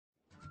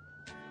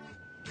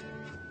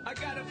I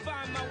gotta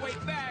find my way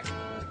back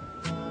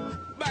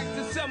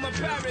to summer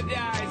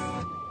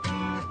paradise.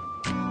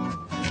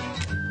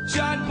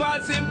 John Paul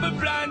Simple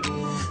Plan.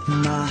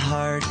 My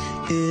heart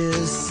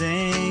is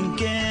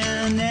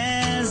sinking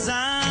as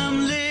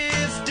I'm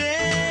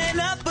lifting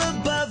up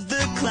above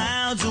the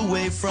clouds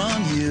away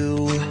from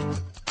you.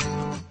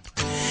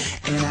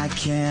 And I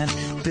can't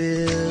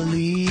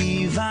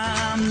believe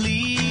I'm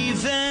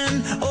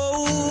leaving.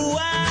 Oh,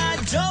 I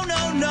don't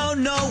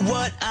know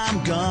what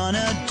I'm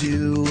gonna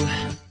do.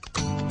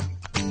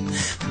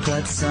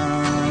 But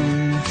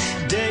someday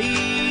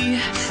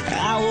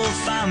I will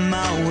find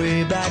my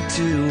way back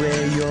to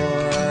where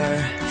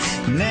your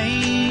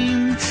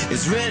name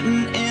is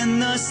written in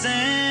the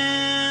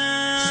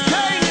sand.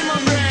 Pain in my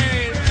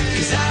brain.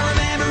 'Cause I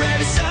remember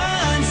every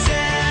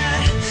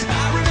sunset, I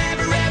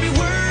remember every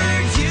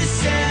word you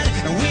said,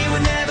 and we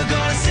were never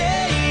gonna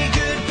say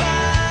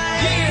goodbye.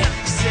 Yeah.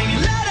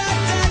 Singing la da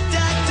da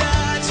da da.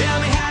 Tell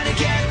me how to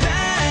get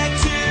back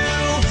to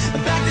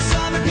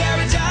summer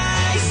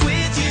paradise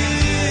with you.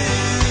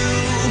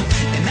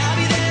 And I'll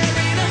be there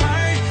in a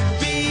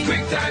heartbeat.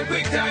 Quick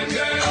time,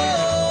 girl.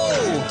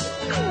 Oh,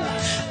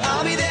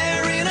 I'll be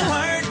there in a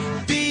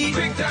heartbeat.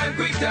 Quick time,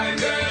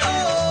 girl. Oh,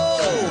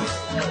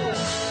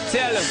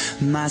 Tell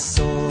him. my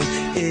soul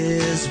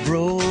is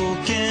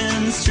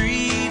broken,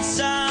 streets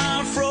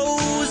are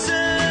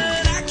frozen.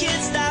 I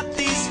can't stop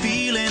these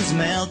feelings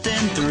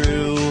melting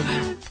through.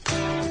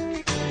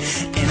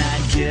 And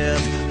I'd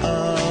give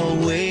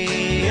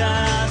away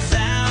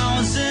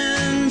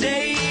 1,000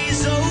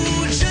 days,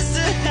 oh, just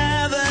to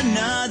have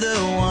another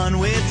one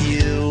with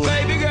you.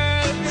 Baby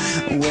girl,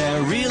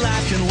 Where real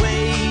life can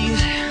wait,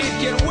 it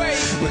can wait.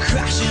 we're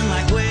crashing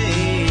like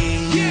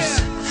waves. Yeah.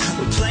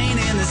 We're playing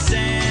in the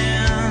sand.